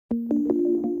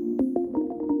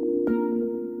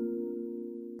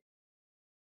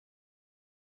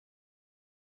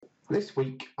This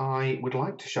week I would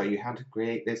like to show you how to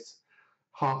create this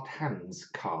heart hands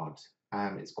card.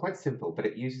 It's quite simple, but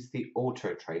it uses the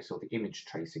auto trace or the image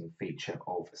tracing feature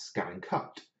of Scan and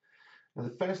Cut. Now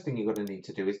the first thing you're going to need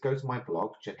to do is go to my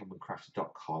blog,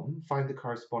 gentlemancrafter.com, find the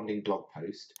corresponding blog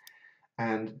post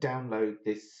and download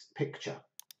this picture.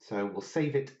 So we'll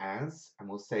save it as, and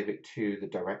we'll save it to the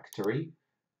directory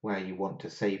where you want to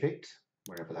save it,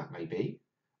 wherever that may be.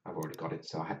 I've already got it,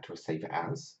 so I had to save it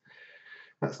as.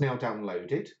 That's now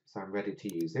downloaded, so I'm ready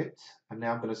to use it. And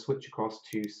now I'm going to switch across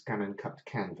to Scan and Cut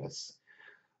Canvas,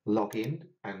 log in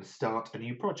and start a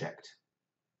new project.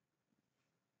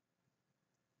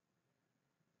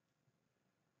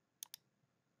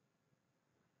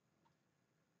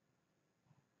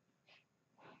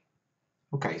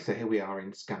 Okay, so here we are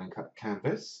in Scan and Cut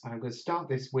Canvas. I'm going to start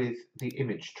this with the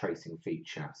image tracing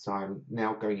feature. So I'm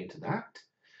now going into that,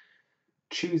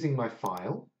 choosing my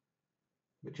file,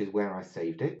 which is where I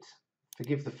saved it.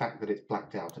 Forgive the fact that it's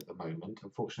blacked out at the moment.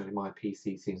 Unfortunately, my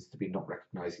PC seems to be not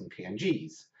recognizing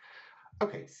PNGs.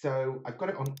 Okay, so I've got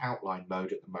it on outline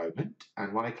mode at the moment,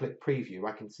 and when I click preview,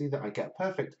 I can see that I get a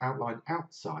perfect outline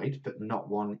outside, but not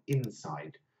one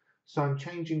inside. So I'm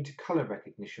changing to color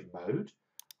recognition mode.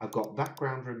 I've got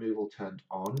background removal turned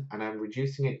on, and I'm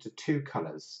reducing it to 2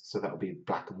 colors, so that'll be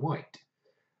black and white.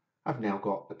 I've now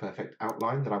got the perfect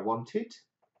outline that I wanted.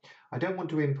 I don't want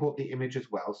to import the image as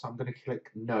well, so I'm going to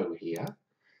click no here,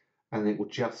 and it will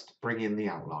just bring in the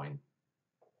outline.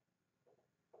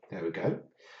 There we go.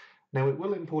 Now it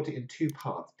will import it in 2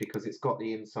 parts because it's got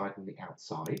the inside and the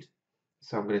outside.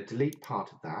 So I'm going to delete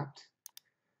part of that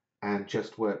and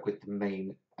just work with the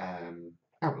main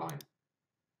outline.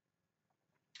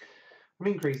 I'm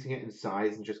increasing it in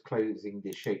size and just closing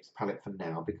the shapes palette for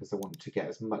now because I want to get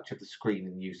as much of the screen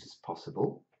in use as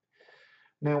possible.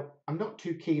 Now, I'm not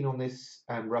too keen on this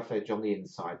rough edge on the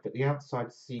inside, but the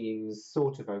outside seems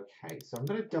sort of okay. So I'm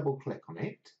going to double click on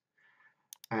it,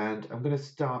 and I'm going to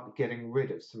start getting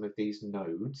rid of some of these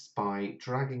nodes by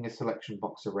dragging a selection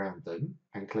box around them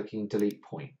and clicking delete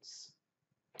points.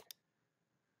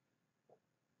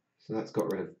 So that's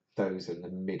got rid of those in the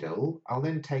middle. I'll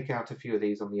then take out a few of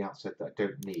these on the outside that I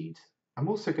don't need. I'm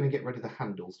also going to get rid of the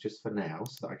handles just for now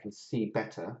so that I can see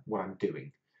better what I'm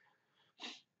doing.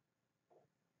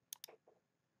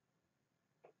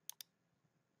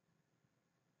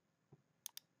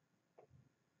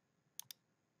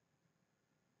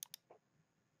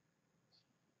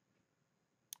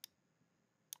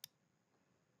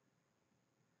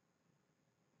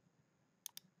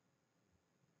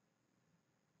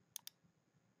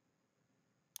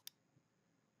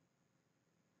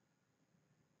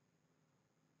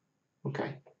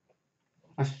 Okay,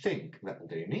 I think that'll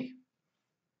do me.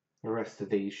 The rest of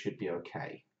these should be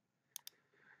okay.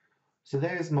 So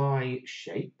there's my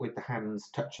shape with the hands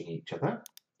touching each other.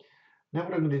 Now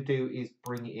what I'm going to do is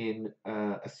bring in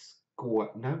a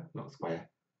square, no, not a square,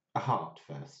 a heart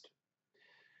first.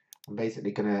 I'm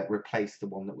basically going to replace the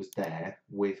one that was there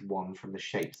with one from the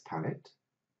shapes palette.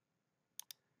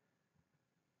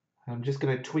 I'm just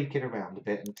going to tweak it around a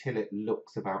bit until it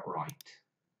looks about right.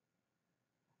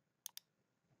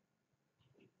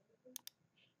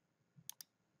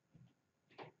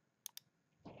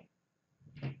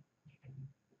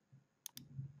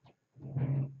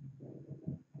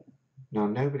 Now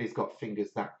nobody's got fingers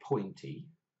that pointy,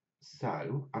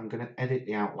 so I'm going to edit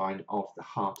the outline of the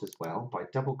heart as well by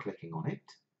double clicking on it,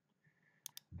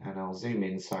 and I'll zoom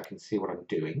in so I can see what I'm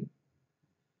doing.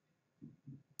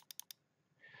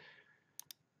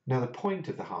 Now the point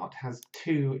of the heart has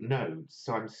 2 nodes,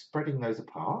 so I'm spreading those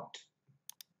apart.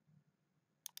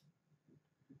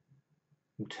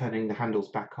 I'm turning the handles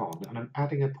back on, and I'm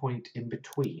adding a point in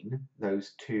between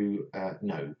those 2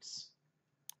 nodes,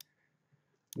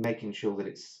 making sure that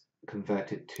it's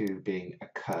converted to being a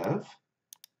curve,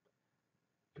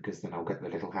 because then I'll get the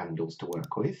little handles to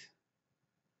work with.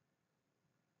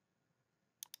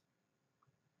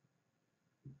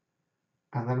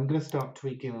 And then I'm going to start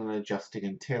tweaking and adjusting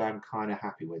until I'm kind of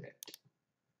happy with it.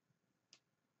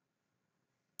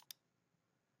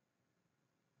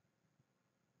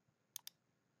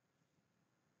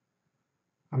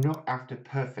 I'm not after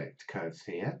perfect curves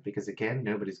here, because again,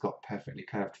 nobody's got perfectly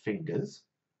curved fingers.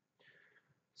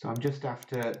 So I'm just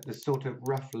after the sort of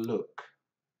rough look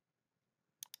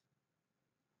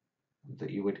that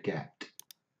you would get.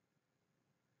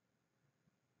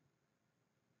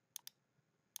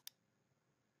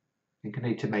 I think I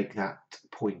need to make that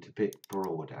point a bit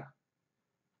broader.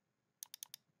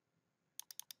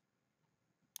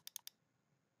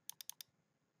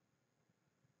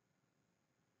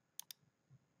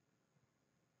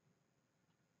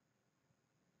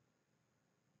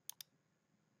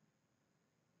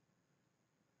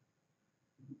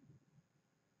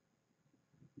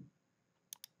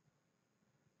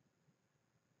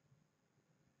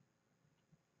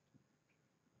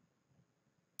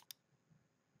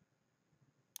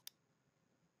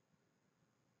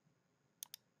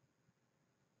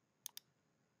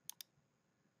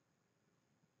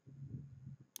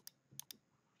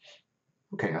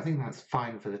 Okay, I think that's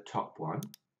fine for the top one.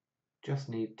 Just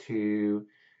need to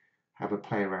have a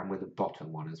play around with the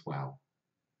bottom one as well.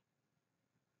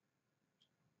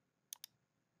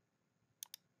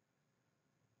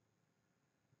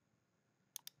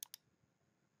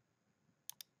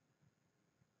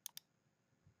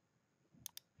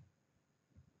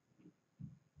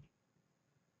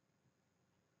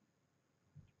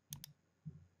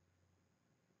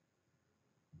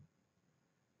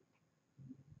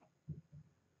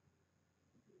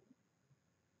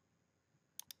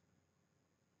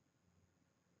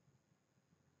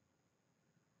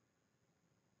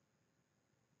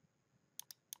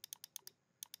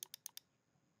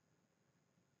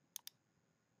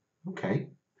 Okay,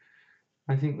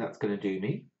 I think that's going to do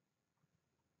me.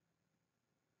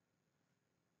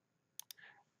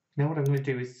 Now what I'm going to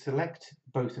do is select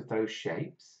both of those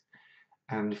shapes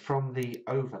and from the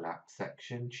overlap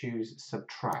section choose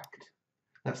subtract.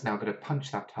 That's now going to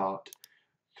punch that heart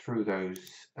through those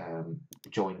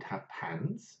joined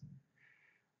hands.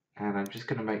 And I'm just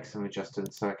going to make some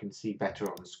adjustments so I can see better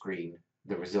on the screen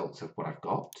the results of what I've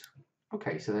got.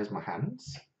 Okay, so there's my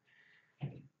hands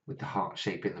with the heart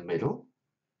shape in the middle.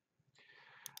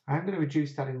 I'm going to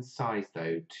reduce that in size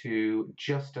though to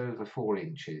just over 4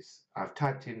 inches. I've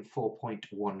typed in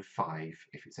 4.15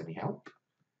 if it's any help.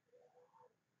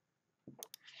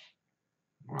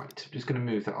 Right, I'm just going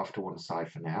to move that off to one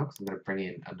side for now because I'm going to bring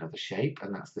in another shape,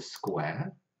 and that's the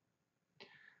square.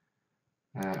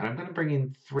 And I'm going to bring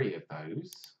in 3 of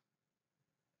those.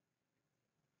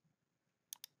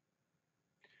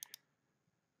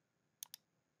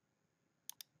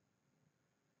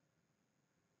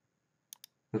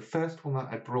 The first one that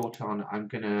I brought on, I'm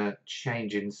going to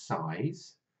change in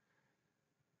size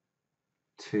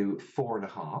to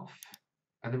 4.5.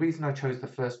 And the reason I chose the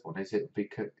first one is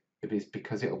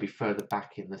because it'll be further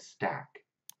back in the stack.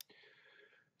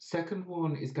 Second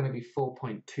one is going to be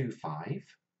 4.25.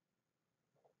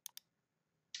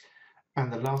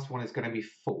 And the last one is going to be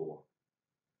 4.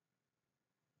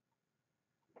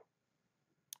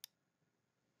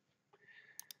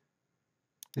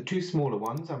 The 2 smaller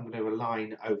ones I'm going to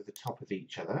align over the top of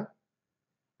each other,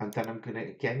 and then I'm going to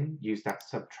again use that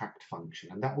subtract function,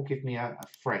 and that will give me a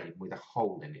frame with a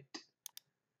hole in it.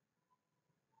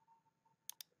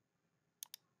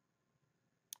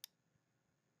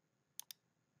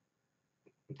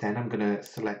 Then I'm going to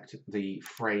select the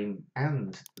frame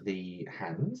and the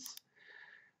hands,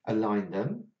 align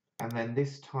them, and then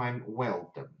this time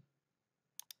weld them.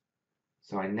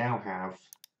 So I now have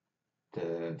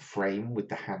the frame with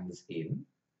the hands in.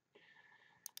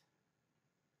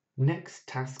 Next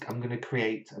task, I'm going to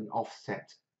create an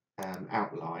offset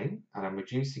outline, and I'm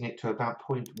reducing it to about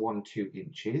 0.12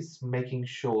 inches, making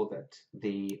sure that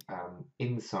the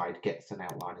inside gets an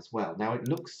outline as well. Now it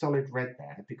looks solid red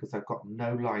there because I've got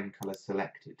no line color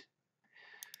selected.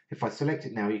 If I select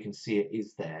it now, you can see it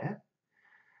is there.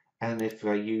 And if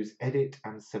I use edit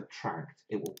and subtract,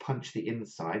 it will punch the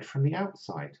inside from the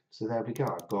outside. So there we go,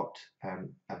 I've got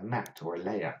a mat or a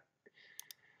layer.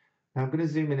 Now I'm going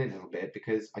to zoom in a little bit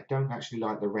because I don't actually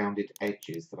like the rounded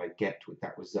edges that I get with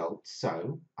that result.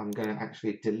 So I'm going to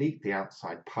actually delete the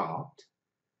outside part.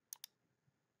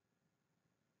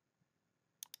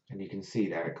 And you can see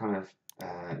there, it kind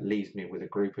of leaves me with a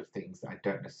group of things that I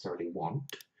don't necessarily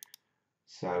want.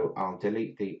 So I'll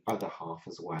delete the other half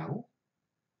as well.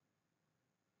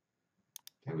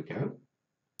 There we go.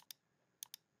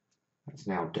 That's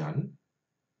now done.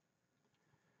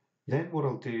 Then what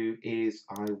I'll do is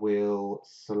I will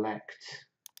select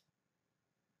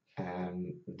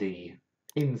the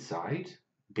inside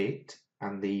bit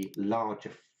and the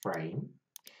larger frame,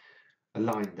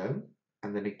 align them,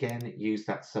 and then again use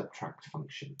that subtract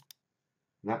function.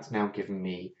 And that's now given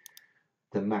me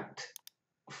the mat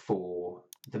for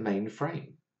the main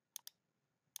frame.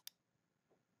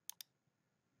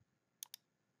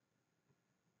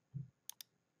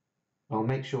 I'll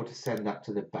make sure to send that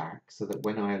to the back so that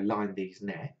when I align these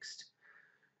next,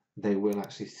 they will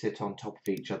actually sit on top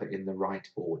of each other in the right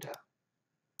order.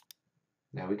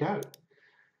 There we go.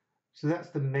 So that's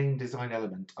the main design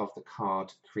element of the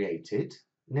card created.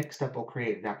 Next up, I'll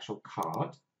create the actual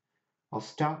card. I'll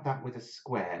start that with a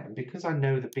square, and because I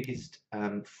know the biggest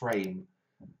frame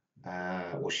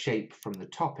or shape from the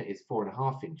top it is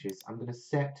 4.5 inches, I'm going to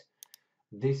set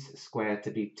this square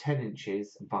to be 10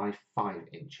 inches by 5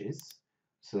 inches.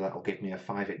 So that will give me a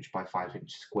 5 inch by 5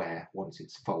 inch square once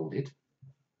it's folded.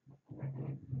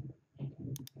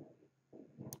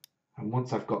 And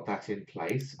once I've got that in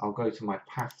place, I'll go to my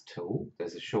path tool.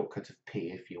 There's a shortcut of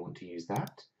P if you want to use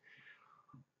that.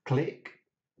 Click,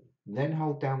 then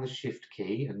hold down the Shift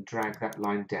key and drag that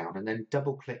line down, and then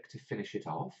double click to finish it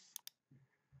off.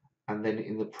 And then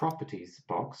in the properties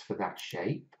box for that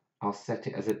shape, I'll set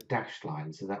it as a dashed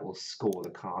line, so that will score the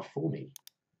card for me.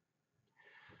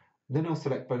 Then I'll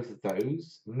select both of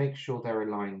those, make sure they're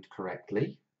aligned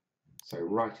correctly, so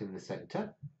right in the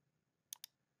center.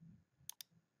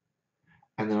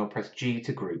 And then I'll press G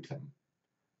to group them.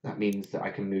 That means that I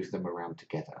can move them around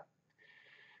together.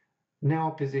 Now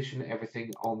I'll position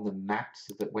everything on the mat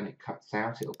so that when it cuts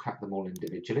out, it'll cut them all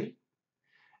individually.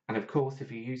 And of course,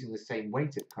 if you're using the same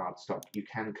weighted cardstock, you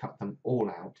can cut them all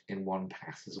out in one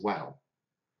pass as well.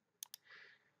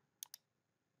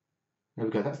 There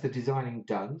we go, that's the designing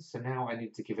done. So now I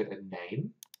need to give it a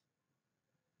name.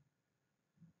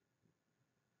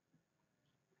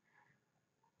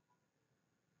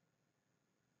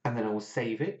 And then I will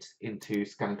save it into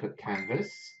Scan and Cut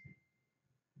Canvas.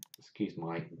 Excuse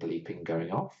my bleeping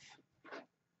going off.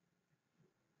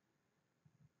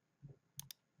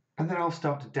 And then I'll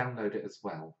start to download it as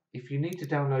well. If you need to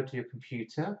download to your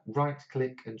computer,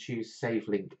 right-click and choose Save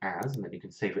Link As, and then you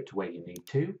can save it to where you need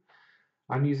to.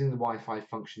 I'm using the Wi-Fi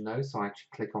function though, so I actually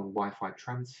click on Wi-Fi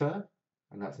Transfer,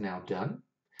 and that's now done.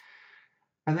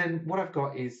 And then what I've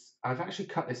got is, I've actually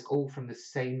cut this all from the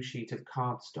same sheet of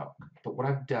cardstock, but what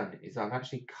I've done is I've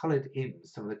actually coloured in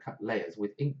some of the cut layers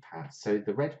with ink pads. So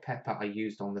the red pepper I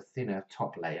used on the thinner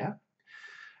top layer,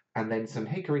 and then some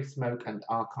hickory smoke and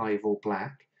archival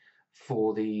black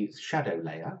for the shadow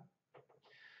layer.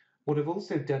 What I've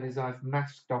also done is I've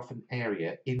masked off an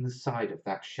area inside of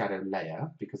that shadow layer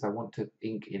because I want to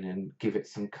ink in and give it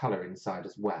some colour inside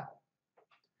as well.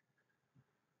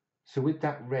 So with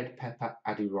that red pepper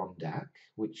Adirondack,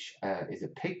 which is a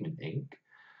pigment ink,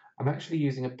 I'm actually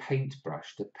using a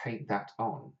paintbrush to paint that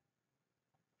on.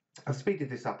 I've speeded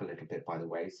this up a little bit, by the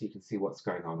way, so you can see what's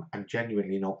going on. I'm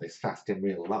genuinely not this fast in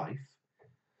real life.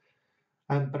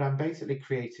 But I'm basically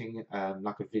creating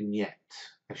like a vignette,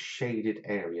 a shaded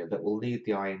area that will lead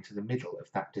the eye into the middle of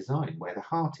that design where the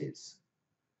heart is.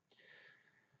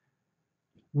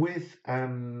 With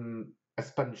a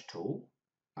sponge tool,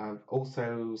 I've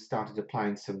also started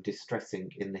applying some distress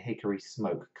ink in the hickory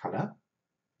smoke colour.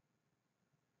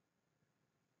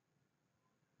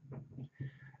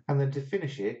 And then to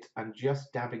finish it, I'm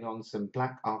just dabbing on some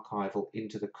black archival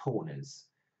into the corners,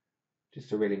 just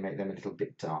to really make them a little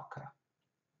bit darker.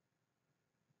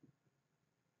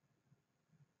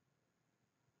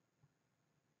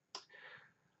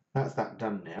 That's that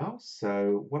done now.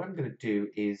 So what I'm going to do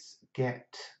is get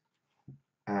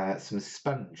some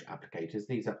sponge applicators.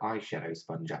 These are eyeshadow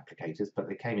sponge applicators, but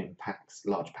they came in packs,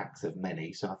 large packs of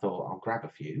many, so I thought I'll grab a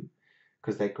few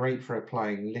because they're great for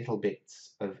applying little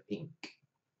bits of ink.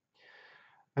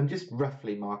 I'm just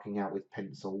roughly marking out with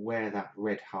pencil where that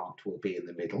red heart will be in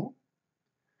the middle.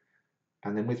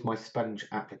 And then with my sponge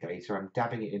applicator, I'm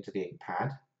dabbing it into the ink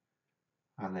pad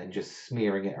and then just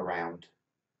smearing it around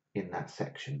in that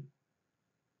section.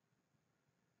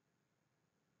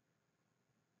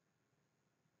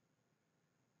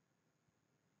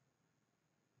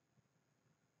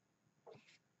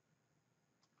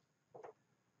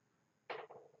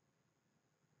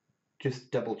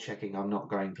 Just double checking I'm not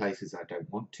going places I don't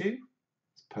want to.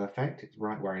 It's perfect, it's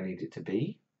right where I need it to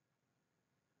be.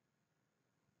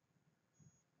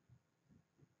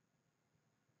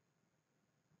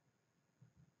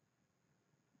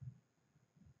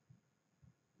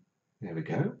 There we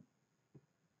go.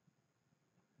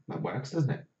 That works, doesn't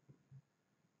it?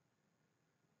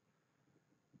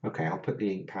 Okay, I'll put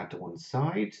the ink pad to one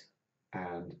side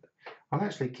and I'll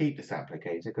actually keep this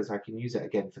applicator because I can use it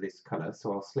again for this colour,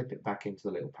 so I'll slip it back into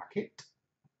the little packet.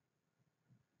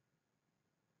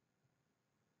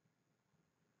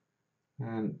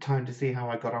 And time to see how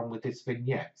I got on with this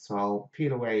vignette. So I'll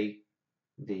peel away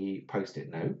the post-it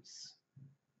notes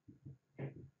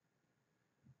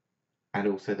and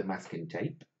also the masking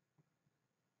tape.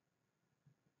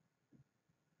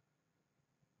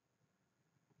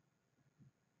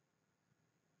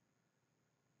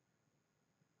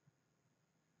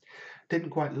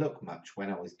 Didn't quite look much when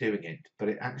I was doing it, but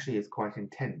it actually is quite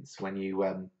intense when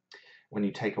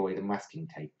you take away the masking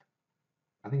tape.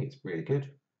 I think it's really good.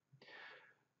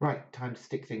 Right, time to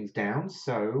stick things down.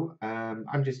 So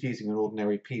I'm just using an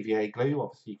ordinary PVA glue.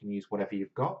 Obviously you can use whatever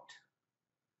you've got.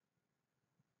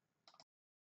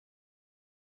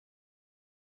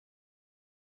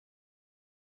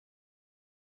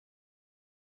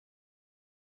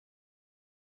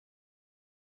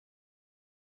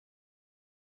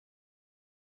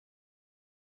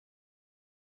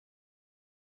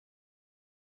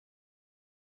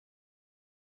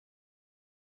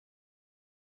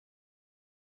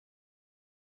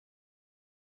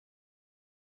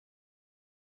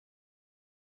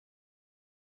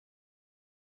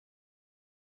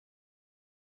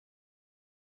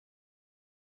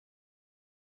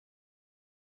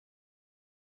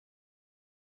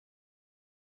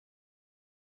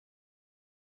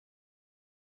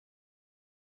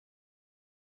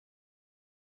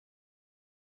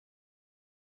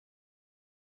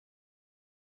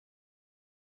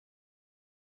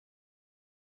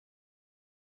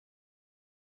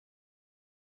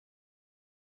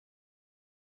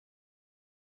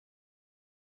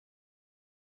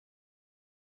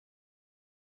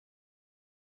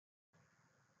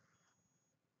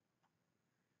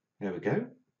 There we go.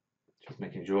 Just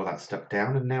making sure that's stuck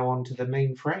down, and now onto the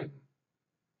main frame.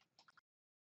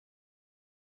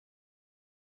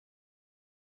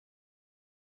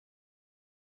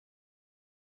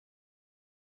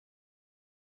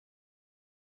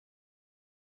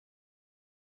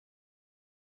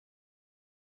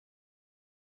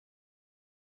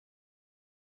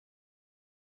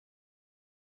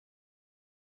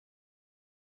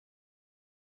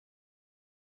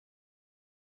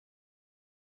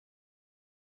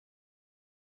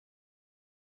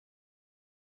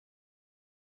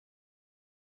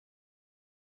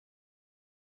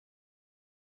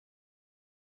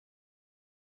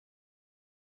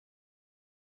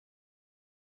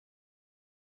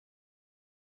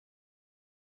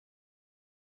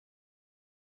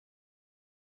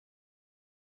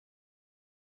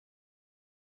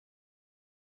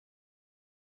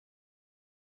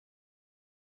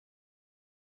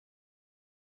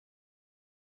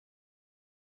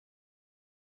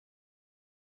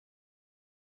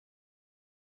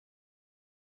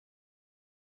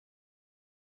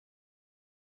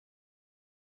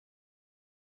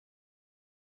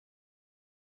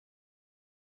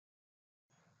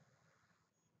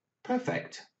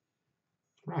 Perfect.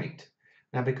 Right.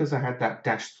 Now, because I had that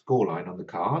dashed scoreline on the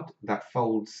card, that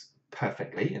folds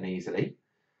perfectly and easily.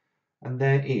 And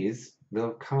there is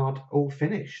the card all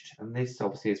finished. And this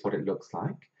obviously is what it looks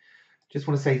like. Just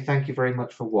want to say thank you very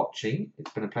much for watching.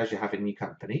 It's been a pleasure having your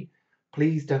company.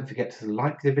 Please don't forget to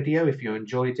like the video if you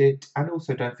enjoyed it, and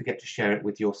also don't forget to share it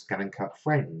with your Scan and Cut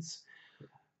friends.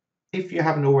 If you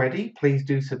haven't already, please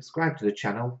do subscribe to the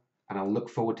channel, and I'll look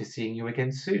forward to seeing you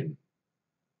again soon.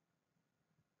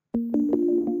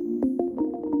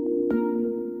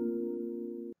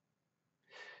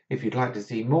 If you'd like to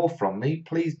see more from me,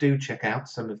 please do check out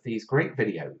some of these great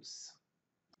videos.